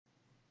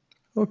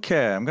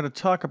Okay, I'm going to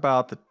talk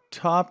about the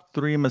top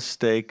 3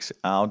 mistakes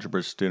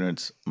algebra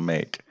students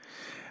make.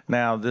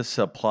 Now, this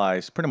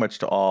applies pretty much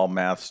to all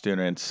math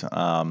students,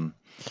 but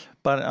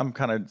I'm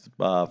kind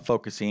of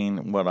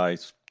focusing what I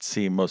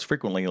see most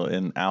frequently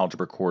in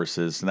algebra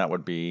courses, and that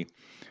would be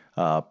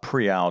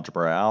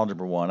pre-algebra,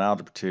 algebra 1,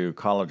 algebra 2,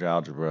 college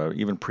algebra,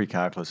 even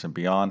pre-calculus and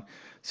beyond.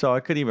 So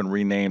I could even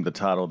rename the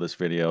title of this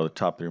video, the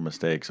top 3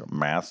 mistakes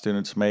math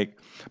students make,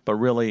 but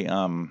really,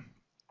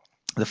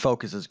 the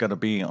focus is going to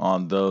be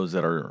on those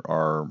that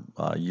are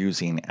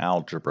using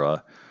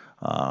algebra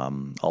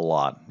a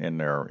lot in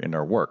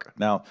their work.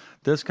 Now,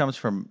 this comes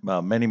from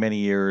many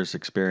years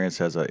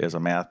experience as a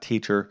math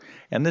teacher,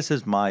 and this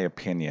is my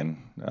opinion.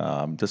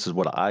 This is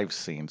what I've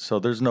seen. So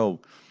there's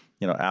no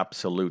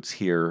absolutes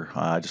here.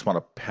 I just want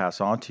to pass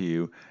on to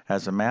you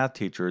as a math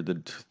teacher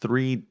the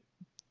 3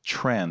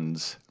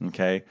 trends.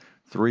 Okay,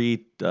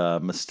 3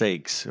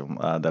 mistakes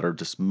that are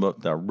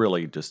that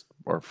really just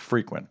are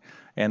frequent,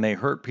 and they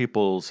hurt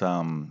people's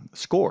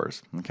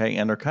scores. Okay,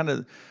 and they're kind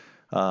of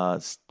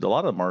a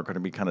lot of them are going to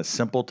be kind of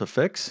simple to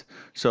fix.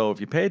 So if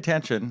you pay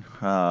attention,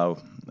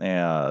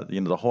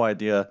 the whole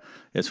idea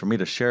is for me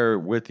to share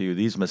with you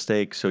these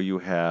mistakes so you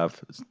have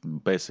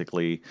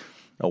basically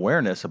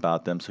awareness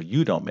about them so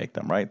you don't make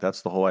them, right?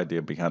 That's the whole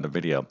idea behind the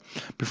video.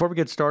 Before we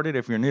get started,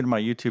 if you're new to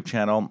my YouTube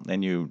channel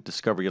and you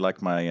discover you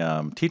like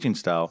my teaching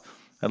style,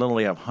 I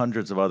literally have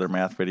hundreds of other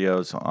math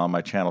videos on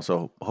my channel,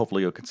 so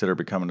hopefully you'll consider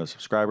becoming a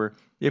subscriber.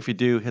 If you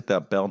do, hit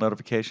that bell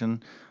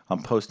notification.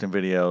 I'm posting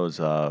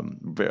videos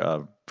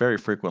very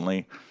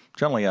frequently,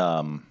 generally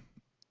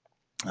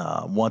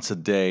once a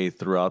day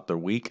throughout the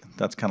week.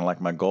 That's kind of like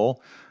my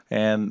goal.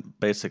 And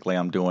basically,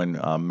 I'm doing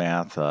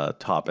math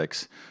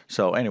topics.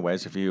 So,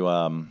 anyways, if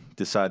you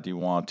decide you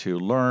want to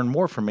learn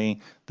more from me,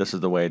 this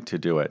is the way to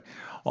do it.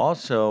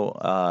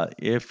 Also,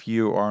 if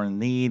you are in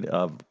need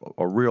of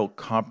a real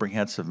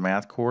comprehensive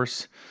math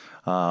course,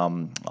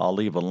 I'll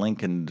leave a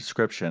link in the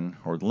description,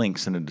 or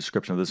links in the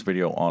description of this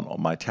video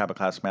on my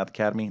TabletClass Math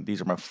Academy.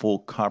 These are my full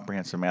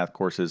comprehensive math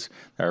courses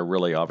that are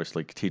really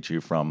obviously teach you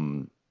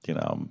from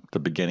the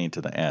beginning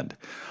to the end.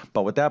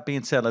 But with that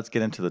being said, let's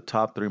get into the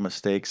top 3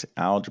 mistakes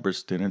algebra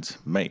students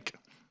make.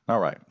 All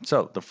right,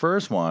 so the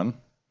first one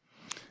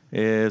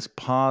is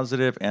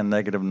positive and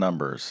negative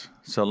numbers.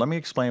 So let me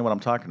explain what I'm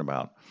talking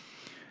about.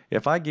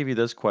 If I give you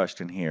this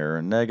question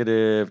here,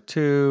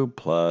 -2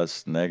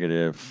 plus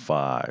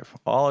 -5,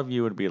 all of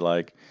you would be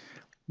like,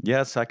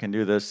 yes, I can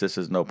do this. This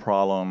is no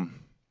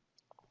problem.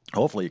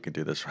 Hopefully you can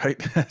do this,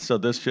 right? So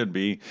this should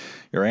be,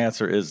 your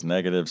answer is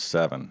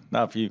 -7.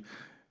 Now,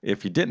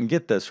 if you didn't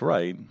get this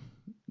right,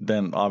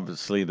 then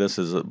obviously this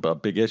is a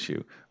big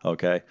issue,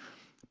 okay?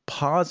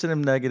 Positive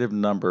negative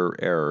number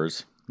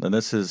errors, and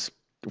this is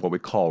what we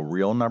call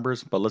real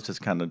numbers, but let's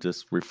just kind of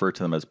just refer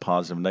to them as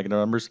positive negative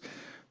numbers.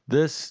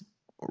 This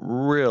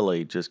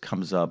really just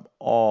comes up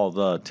all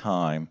the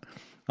time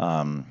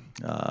um,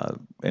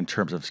 in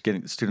terms of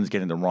students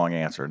getting the wrong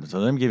answer. And so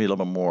let me give you a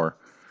little bit more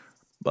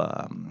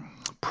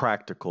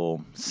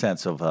practical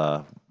sense of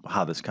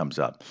how this comes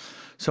up.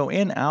 So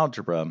in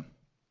algebra,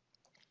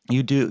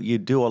 you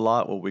do a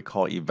lot what we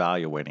call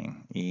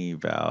evaluating.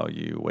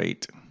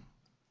 Evaluate.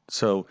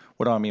 So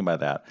what do I mean by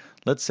that?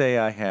 Let's say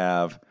I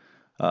have,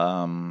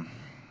 um,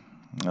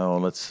 oh,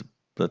 let's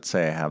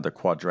say I have the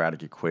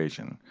quadratic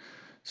equation.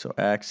 So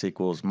x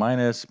equals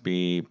minus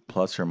b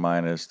plus or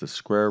minus the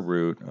square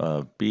root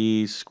of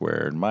b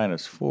squared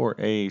minus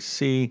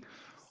 4ac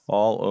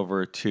all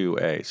over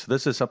 2a. So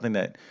this is something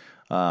that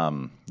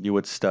you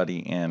would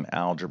study in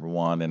Algebra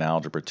 1 and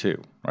Algebra 2.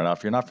 Right now,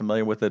 if you're not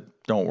familiar with it,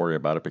 don't worry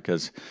about it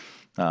because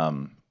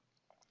um,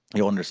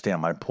 you'll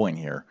understand my point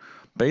here.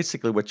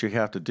 Basically, what you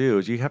have to do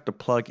is you have to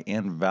plug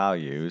in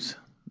values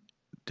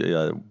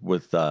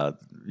with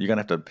you're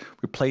going to have to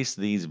replace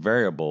these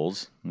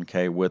variables,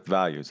 okay, with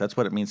values. That's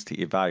what it means to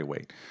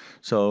evaluate.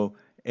 So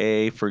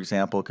a, for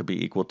example, could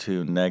be equal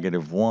to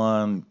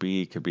 -1,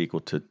 b could be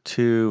equal to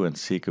 2, and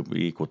c could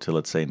be equal to,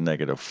 let's say,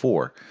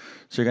 -4.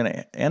 So you're going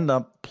to end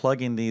up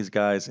plugging these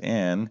guys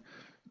in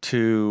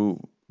to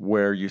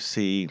where you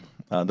see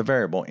the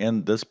variable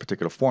in this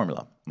particular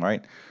formula,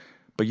 right?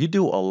 But you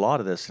do a lot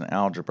of this in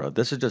algebra.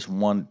 This is just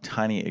one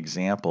tiny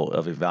example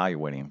of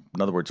evaluating.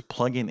 In other words,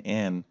 plugging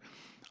in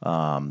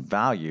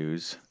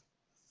values,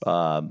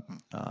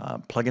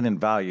 plugging in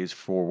values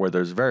for where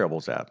there's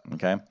variables at,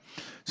 okay?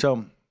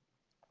 So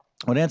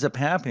what ends up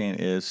happening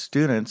is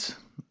students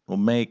will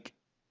make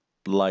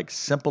like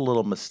simple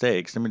little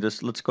mistakes.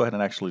 Let's go ahead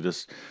and actually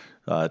just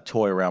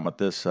toy around with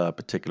this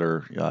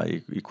particular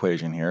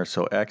equation here.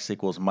 So x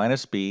equals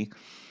minus b,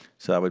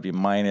 so that would be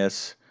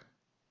minus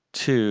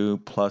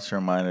 2 plus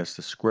or minus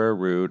the square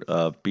root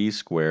of b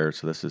squared.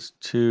 So this is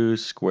 2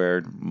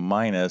 squared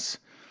minus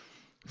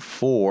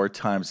 4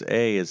 times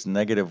a is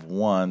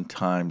 -1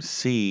 times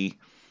c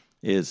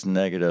is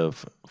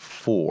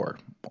 -4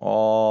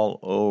 all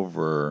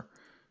over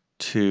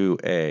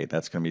 2a.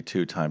 That's going to be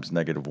 2 times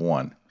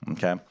 -1.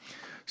 Okay.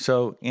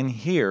 So in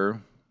here,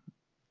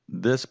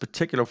 this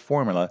particular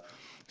formula,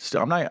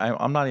 I'm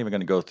not even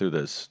going to go through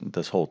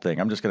this whole thing.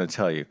 I'm just going to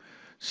tell you.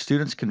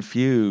 students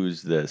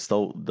confuse this.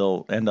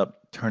 They'll end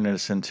up turning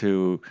this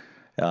into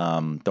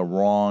the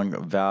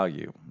wrong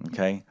value,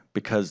 okay?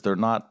 Because they're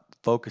not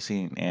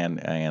focusing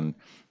and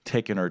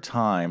taking their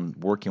time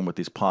working with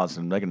these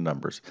positive and negative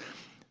numbers.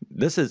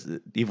 This is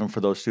even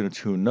for those students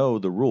who know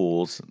the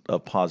rules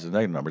of positive and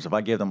negative numbers. If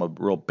I gave them a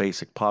real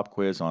basic pop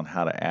quiz on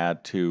how to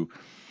add to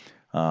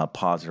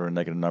positive and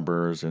negative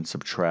numbers and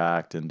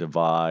subtract and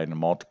divide and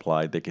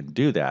multiply, they can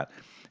do that.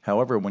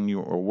 However, when you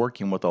are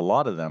working with a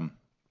lot of them,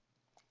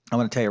 I'm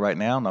going to tell you right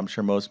now, and I'm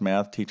sure most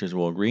math teachers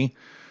will agree,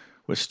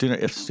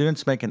 if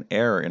students make an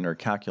error in their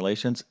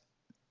calculations,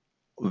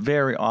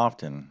 very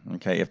often,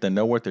 okay, if they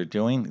know what they're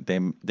doing,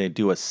 they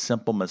do a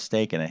simple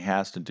mistake, and it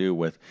has to do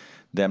with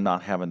them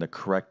not having the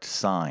correct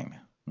sign,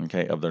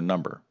 okay, of their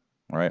number.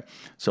 All right.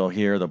 So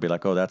here they'll be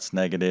like, oh, that's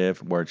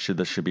negative, where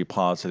this should be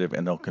positive,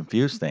 and they'll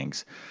confuse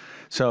things.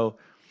 So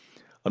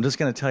I'm just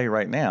going to tell you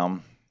right now,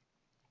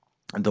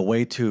 the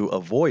way to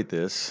avoid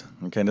this,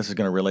 okay, and this is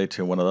going to relate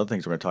to one of the other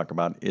things we're going to talk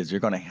about, is you're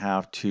going to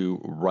have to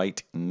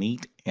write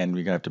neat, and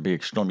you're going to have to be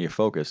extremely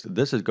focused.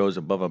 This goes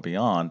above and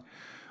beyond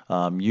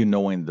you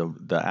knowing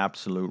the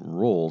absolute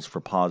rules for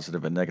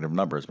positive and negative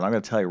numbers. But I'm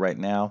going to tell you right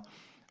now,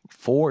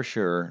 for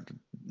sure,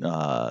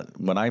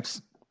 when I'm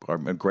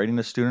grading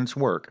the students'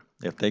 work,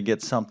 if they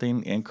get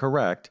something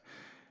incorrect,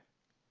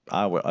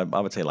 I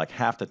would say like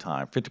half the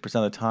time, 50%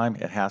 of the time,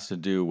 it has to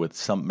do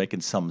with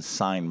making some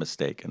sign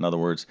mistake. In other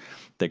words,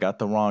 they got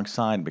the wrong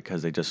sign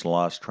because they just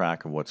lost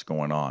track of what's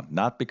going on,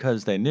 not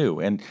because they knew.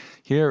 And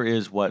here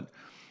is what,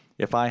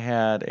 if I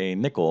had a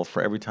nickel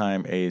for every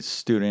time a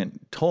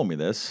student told me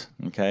this,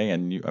 okay,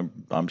 and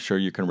I'm sure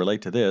you can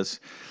relate to this,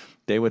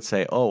 they would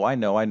say, oh, I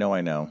know. I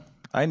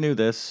knew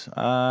this,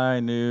 or I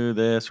know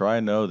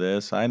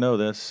this, I know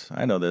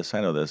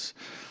this.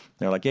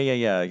 They're like,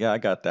 yeah, I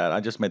got that.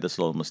 I just made this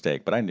little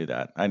mistake, but I knew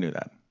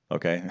that.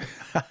 Okay.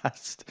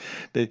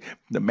 The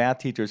math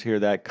teachers hear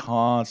that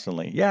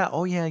constantly. Yeah,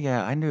 oh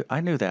yeah,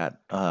 I knew that.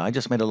 I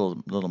just made a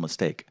little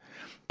mistake,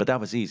 but that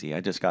was easy.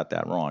 I just got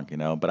that wrong,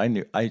 but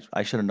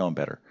I should have known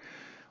better.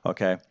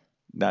 Okay.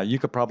 Now you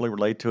could probably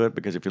relate to it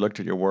because if you looked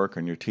at your work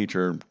and your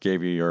teacher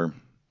gave you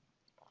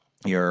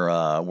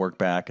your work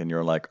back and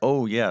you're like,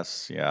 oh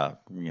yes, yeah,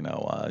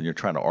 you're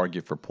trying to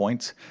argue for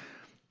points.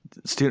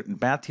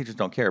 Math teachers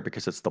don't care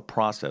because it's the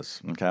process,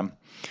 okay?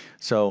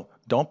 So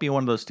don't be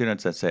one of those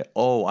students that say,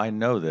 oh, I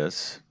know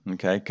this,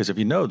 okay? Because if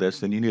you know this,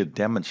 then you need to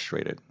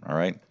demonstrate it, all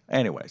right?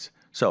 Anyways,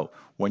 so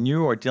when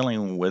you are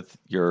dealing with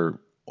a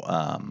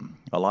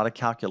lot of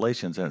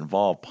calculations that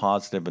involve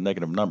positive and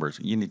negative numbers,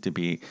 you need to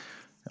be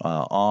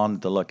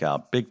on the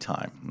lookout big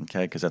time,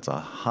 okay? Because that's a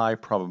high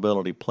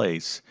probability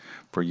place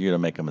for you to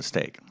make a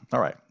mistake.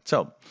 All right,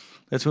 so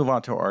let's move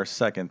on to our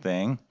second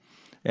thing.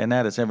 And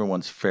that is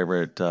everyone's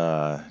favorite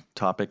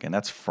topic, and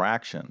that's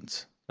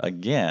fractions.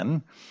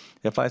 Again,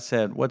 if I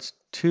said, what's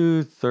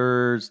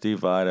 2/3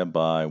 divided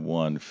by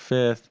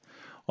 1/5,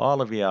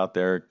 all of you out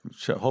there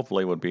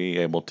hopefully would be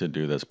able to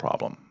do this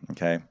problem,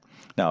 okay?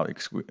 Now,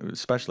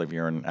 especially if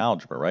you're in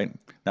algebra, right?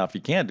 Now, if you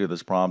can't do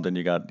this problem, then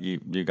you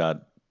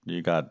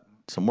got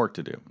some work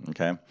to do,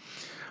 okay?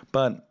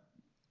 But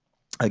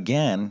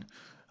again,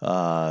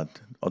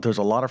 there's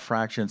a lot of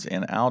fractions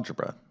in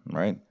algebra,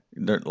 right?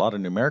 There's a lot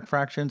of numeric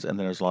fractions, and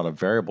then there's a lot of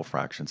variable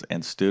fractions.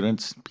 And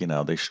students,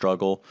 they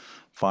struggle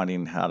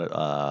finding how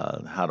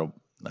to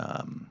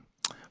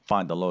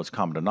find the lowest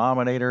common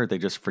denominator. They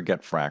just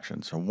forget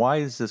fractions. So why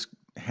does this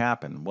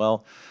happen?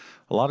 Well,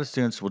 a lot of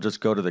students will just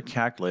go to the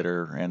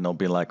calculator and they'll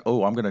be like,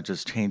 oh, I'm going to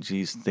just change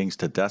these things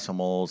to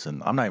decimals,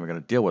 and I'm not even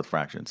going to deal with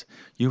fractions.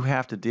 You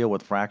have to deal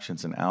with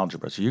fractions in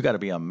algebra. So you got to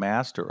be a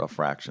master of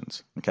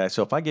fractions. Okay,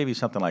 so if I gave you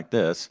something like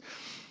this,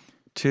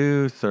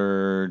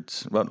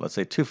 2/3, well, let's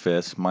say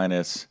 2/5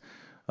 minus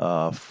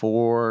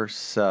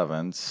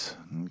 4/7,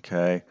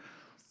 okay,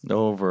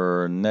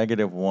 over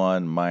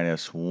 -1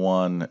 minus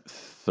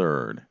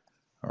 1/3.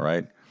 All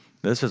right,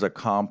 this is a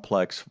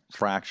complex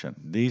fraction.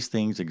 These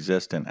things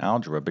exist in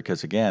algebra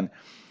because, again,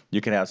 you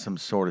can have some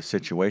sort of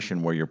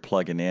situation where you're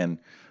plugging in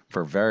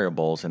for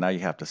variables, and now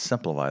you have to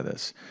simplify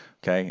this.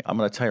 Okay, I'm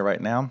going to tell you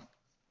right now,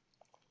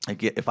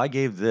 if I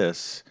gave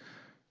this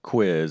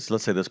quiz,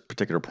 let's say this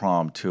particular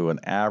problem, to an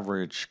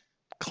average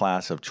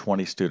class of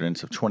 20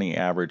 students, of 20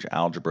 average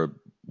Algebra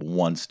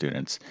 1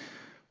 students,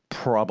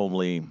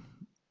 probably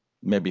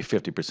maybe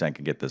 50%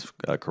 can get this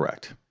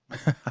correct.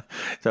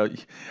 So,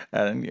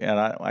 and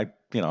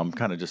I'm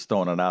kind of just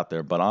throwing it out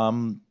there, but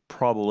I'm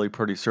probably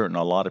pretty certain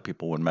a lot of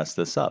people would mess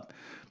this up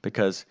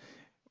because,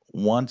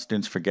 one,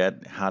 students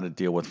forget how to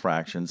deal with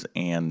fractions,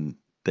 and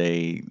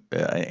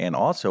and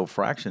also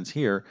fractions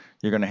here,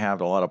 you're going to have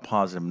a lot of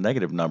positive and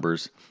negative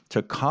numbers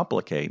to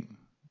complicate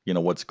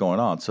what's going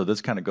on. So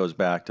this kind of goes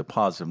back to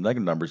positive and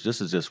negative numbers. This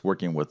is just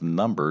working with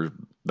number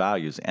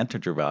values,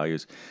 integer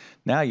values.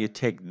 Now you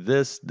take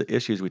the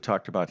issues we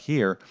talked about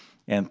here,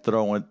 and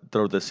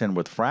throw this in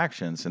with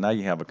fractions, and now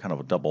you have a kind of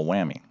a double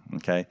whammy.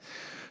 Okay,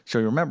 so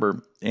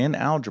remember, in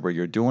algebra,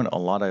 you're doing a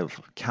lot of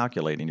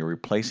calculating. You're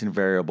replacing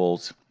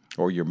variables,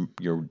 or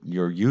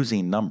you're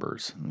using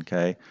numbers.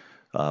 Okay,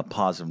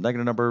 positive,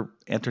 negative number,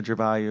 integer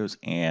values,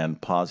 and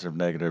positive,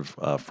 negative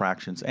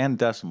fractions and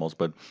decimals.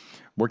 But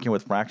working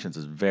with fractions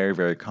is very,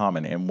 very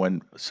common. And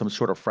when some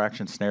sort of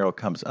fraction scenario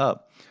comes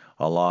up,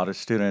 a lot of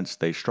students,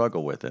 they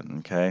struggle with it,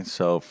 okay?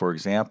 So, for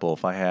example,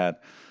 if I had,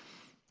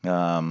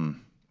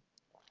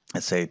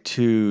 let's say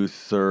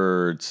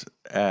 2/3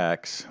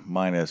 x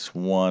minus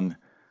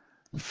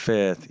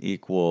 1/5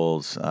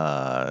 equals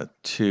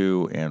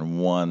 2 and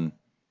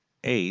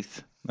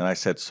 1/8, and I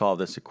said solve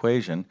this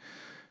equation,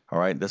 all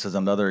right, this is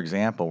another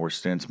example where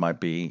students might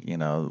be,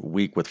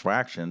 weak with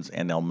fractions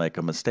and they'll make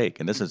a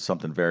mistake. And this is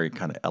something very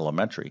kind of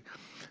elementary.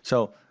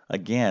 So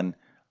again,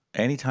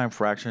 anytime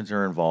fractions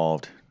are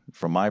involved,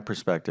 from my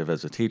perspective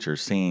as a teacher,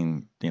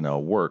 seeing,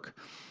 work,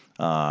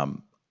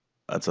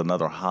 that's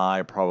another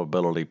high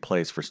probability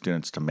place for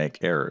students to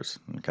make errors.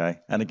 Okay,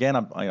 and again,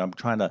 I'm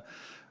trying to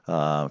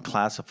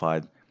classify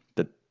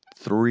the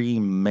three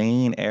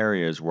main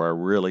areas where I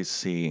really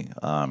see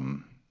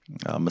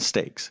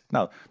mistakes.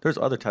 Now, there's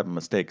other type of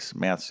mistakes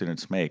math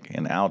students make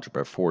in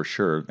algebra for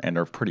sure, and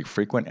they're pretty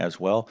frequent as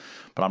well,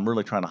 but I'm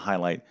really trying to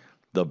highlight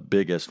the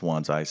biggest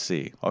ones I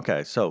see.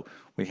 Okay, so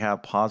we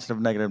have positive,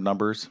 negative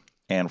numbers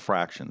and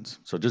fractions.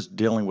 So just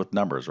dealing with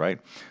numbers,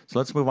 right? So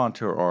let's move on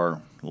to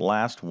our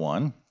last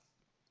one.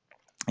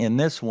 And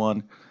this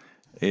one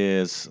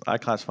is, I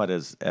classified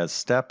as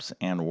steps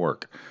and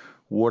work.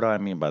 What do I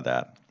mean by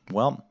that?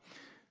 Well,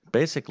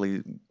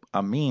 basically,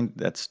 I mean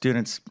that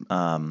students,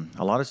 a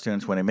lot of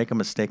students, when they make a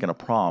mistake in a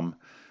problem,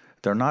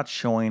 they're not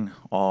showing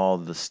all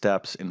the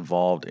steps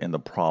involved in the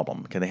problem.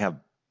 Okay, they have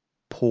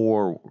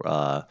poor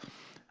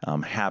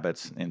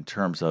habits in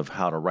terms of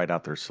how to write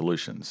out their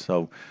solutions.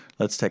 So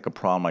let's take a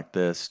problem like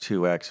this: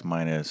 2x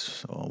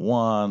minus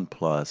 1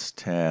 plus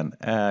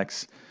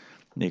 10x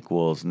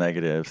equals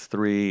negative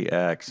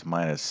 3x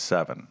minus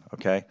 7.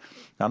 Okay,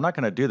 now I'm not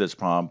going to do this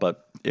problem,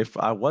 but if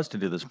I was to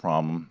do this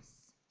problem,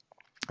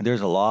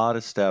 there's a lot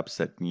of steps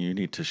that you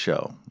need to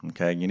show.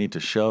 Okay, you need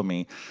to show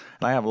me,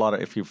 and I have a lot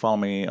of. If you follow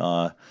me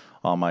on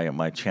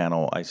my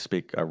channel, I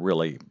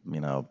really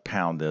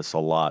pound this a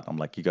lot. I'm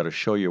like, you got to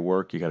show your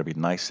work. You got to be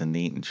nice and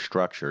neat and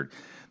structured.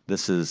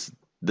 This is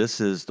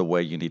the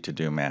way you need to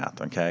do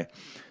math. Okay,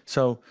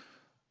 so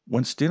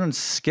when students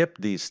skip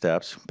these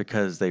steps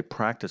because they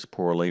practice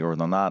poorly or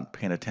they're not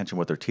paying attention to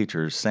what their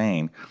teacher is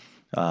saying,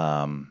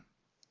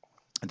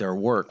 their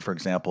work, for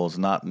example, is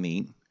not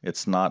neat.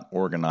 It's not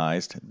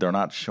organized. They're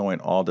not showing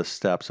all the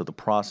steps of the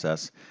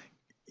process.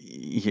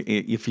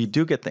 If you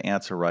do get the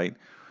answer right,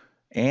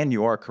 and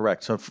you are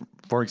correct. So,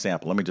 for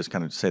example, let me just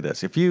kind of say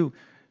this. If you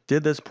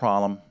did this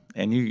problem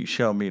and you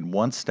show me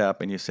one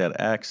step and you said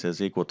x is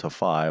equal to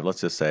 5,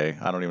 let's just say,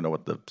 I don't even know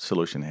what the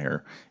solution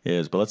here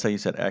is, but let's say you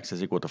said x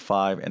is equal to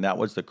 5 and that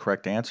was the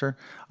correct answer,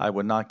 I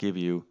would not give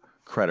you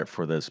credit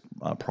for this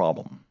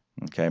problem.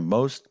 Okay,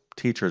 most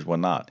teachers will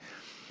not.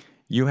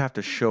 You have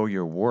to show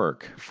your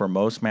work for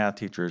most math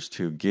teachers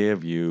to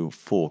give you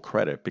full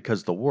credit,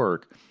 because the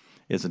work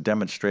is a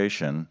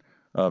demonstration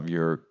of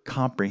your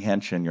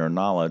comprehension, your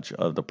knowledge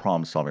of the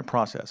problem-solving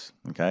process.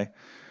 Okay,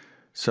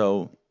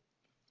 so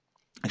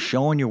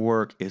showing your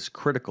work is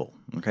critical.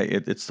 Okay,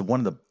 it's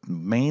one of the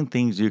main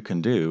things you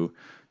can do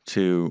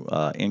to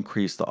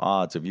increase the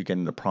odds of you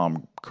getting the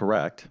problem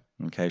correct.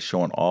 Okay,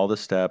 showing all the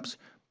steps,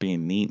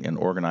 being neat and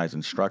organized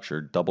and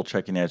structured, double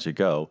checking as you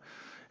go,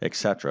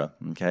 etc.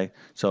 Okay,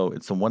 so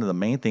it's one of the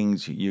main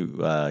things you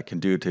can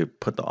do to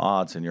put the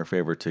odds in your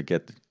favor to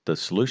get the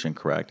solution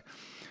correct.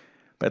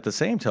 But at the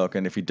same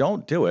token, if you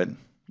don't do it,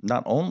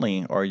 not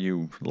only are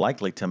you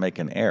likely to make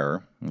an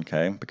error,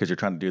 okay, because you're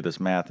trying to do this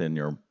math in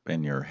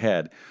your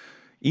head,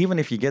 even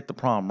if you get the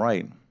problem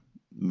right,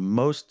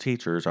 most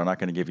teachers are not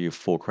going to give you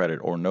full credit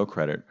or no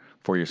credit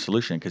for your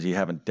solution because you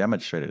haven't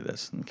demonstrated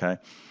this, okay?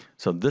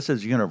 So this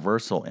is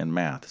universal in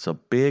math. It's a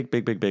big,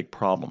 big, big, big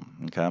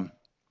problem, okay?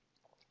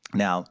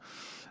 Now,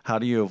 how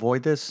do you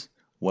avoid this?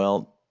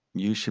 Well,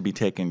 you should be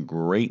taking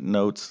great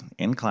notes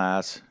in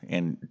class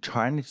and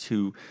trying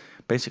to,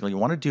 basically, you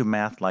want to do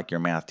math like your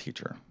math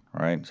teacher,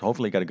 all right? So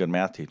hopefully you got a good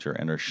math teacher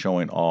and they're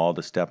showing all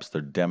the steps,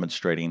 they're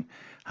demonstrating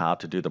how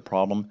to do the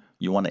problem.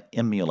 You want to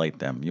emulate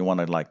them. You want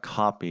to like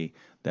copy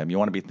them. You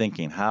want to be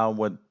thinking, how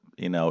would,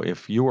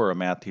 if you were a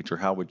math teacher,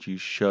 how would you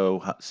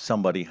show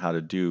somebody how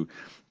to do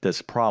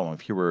this problem?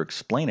 If you were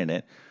explaining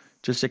it,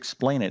 just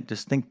explain it.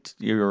 Just think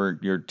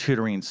you're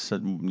tutoring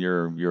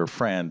your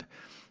friend,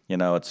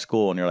 at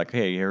school, and you're like,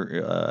 hey,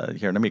 here,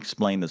 let me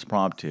explain this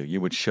problem to you.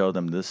 You would show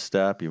them this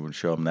step. You would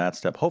show them that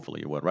step. Hopefully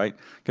you would, right?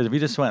 Because if you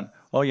just went,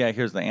 oh, yeah,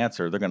 here's the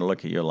answer, they're going to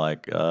look at you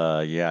like,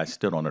 yeah, I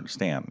still don't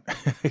understand,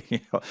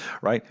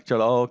 right?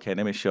 So, oh, okay,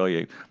 let me show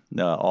you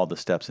all the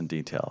steps in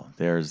detail.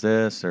 There's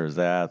this, there's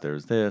that,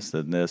 there's this,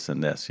 and this,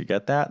 and this. You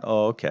get that?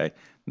 Oh, okay.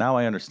 Now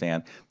I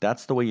understand.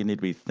 That's the way you need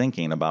to be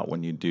thinking about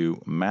when you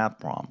do math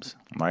problems,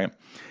 right?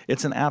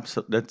 It's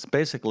that's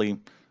basically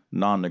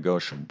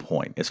non-negotiable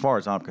point. As far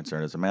as I'm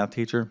concerned, as a math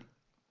teacher,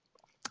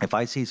 if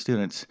I see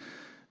students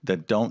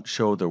that don't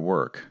show their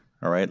work,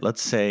 all right,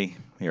 let's say,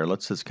 here,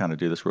 let's just kind of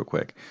do this real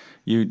quick.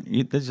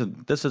 This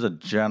is a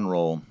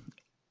general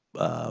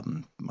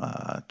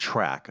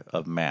track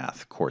of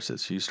math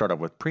courses. So you start off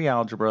with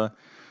pre-algebra,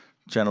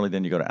 generally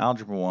then you go to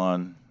Algebra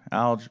 1,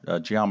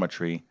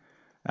 Geometry,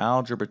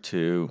 Algebra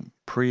 2,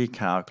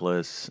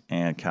 Pre-Calculus,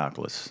 and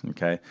Calculus,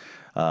 okay?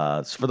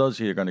 So for those of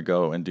you who are going to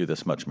go and do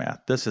this much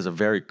math, this is a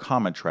very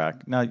common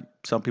track. Now,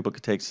 some people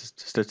could take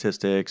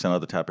statistics and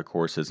other type of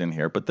courses in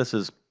here, but this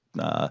is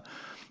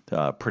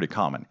pretty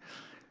common.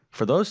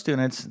 For those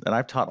students, and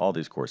I've taught all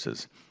these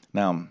courses.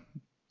 Now,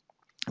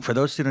 for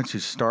those students who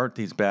start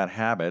these bad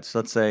habits,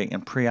 let's say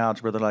in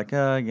pre-algebra, they're like,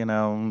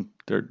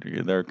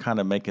 they're kind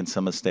of making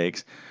some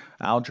mistakes.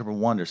 Algebra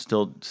 1, they're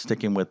still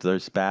sticking with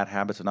those bad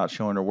habits and not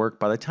showing their work.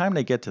 By the time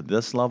they get to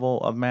this level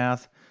of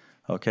math,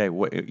 okay,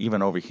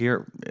 even over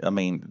here, I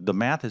mean, the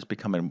math is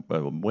becoming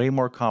way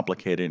more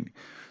complicated.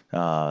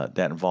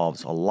 That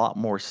involves a lot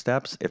more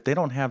steps. If they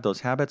don't have those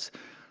habits,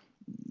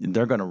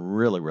 they're going to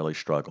really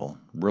struggle,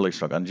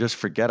 and just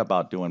forget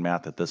about doing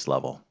math at this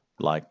level,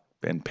 like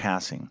in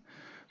passing.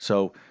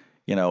 So,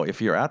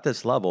 if you're at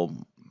this level,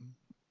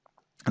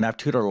 and I've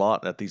tutored a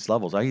lot at these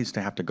levels, I used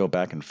to have to go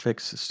back and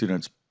fix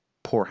students'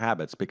 poor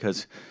habits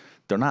because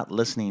they're not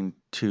listening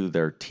to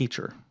their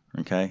teacher,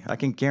 okay? I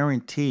can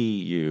guarantee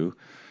you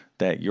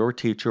that your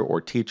teacher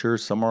or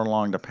teachers somewhere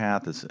along the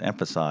path has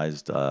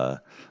emphasized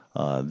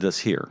this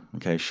here,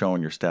 okay,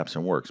 showing your steps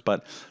and works.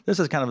 But this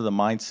is kind of the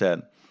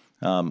mindset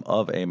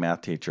of a math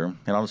teacher, and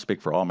I don't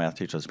speak for all math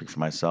teachers, I speak for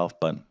myself,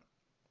 but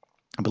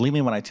believe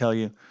me when I tell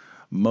you,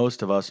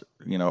 most of us,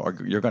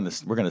 we're going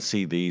to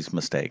see these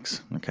mistakes.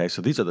 Okay,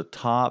 so these are the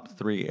top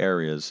 3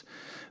 areas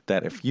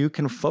that if you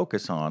can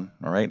focus on,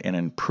 all right, and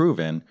improve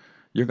in,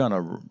 you're going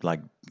to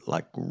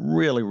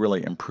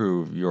really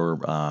improve your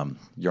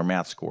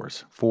math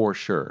scores for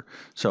sure.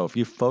 So if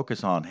you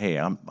focus on, hey,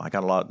 I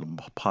got a lot of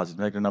positive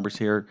negative numbers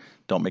here.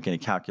 Don't make any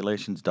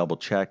calculations. Double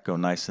check. Go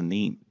nice and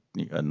neat,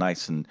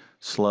 nice and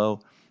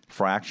slow.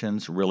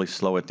 Fractions, really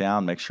slow it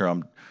down. Make sure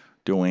I'm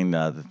doing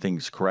the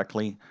things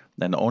correctly.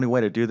 And the only way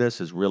to do this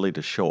is really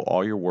to show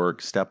all your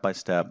work step by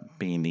step,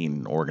 being neat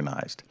and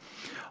organized.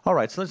 All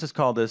right, so let's just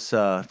call this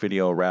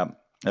video a wrap.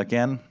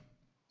 Again,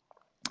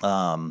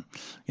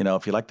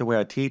 if you like the way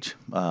I teach,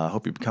 I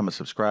hope you become a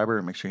subscriber.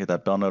 Make sure you hit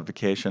that bell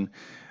notification.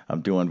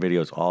 I'm doing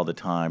videos all the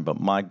time, but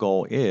my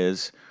goal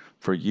is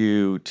for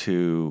you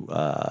to,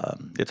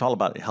 it's all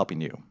about helping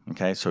you,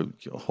 okay? So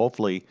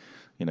hopefully,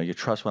 you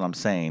trust what I'm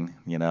saying,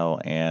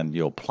 and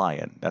you'll apply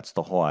it. That's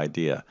the whole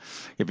idea.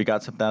 If you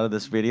got something out of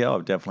this video, I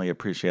would definitely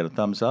appreciate a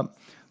thumbs up.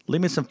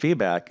 Leave me some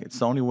feedback. It's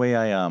the only way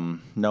I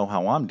know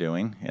how I'm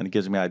doing, and it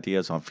gives me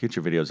ideas on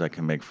future videos I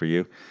can make for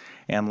you.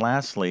 And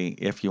lastly,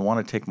 if you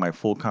want to take my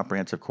full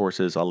comprehensive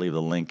courses, I'll leave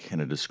the link in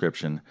the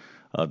description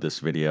of this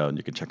video, and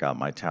you can check out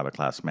my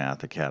TabletClass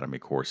Math Academy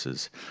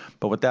courses.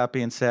 But with that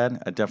being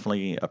said, I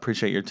definitely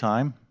appreciate your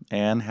time,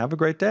 and have a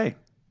great day.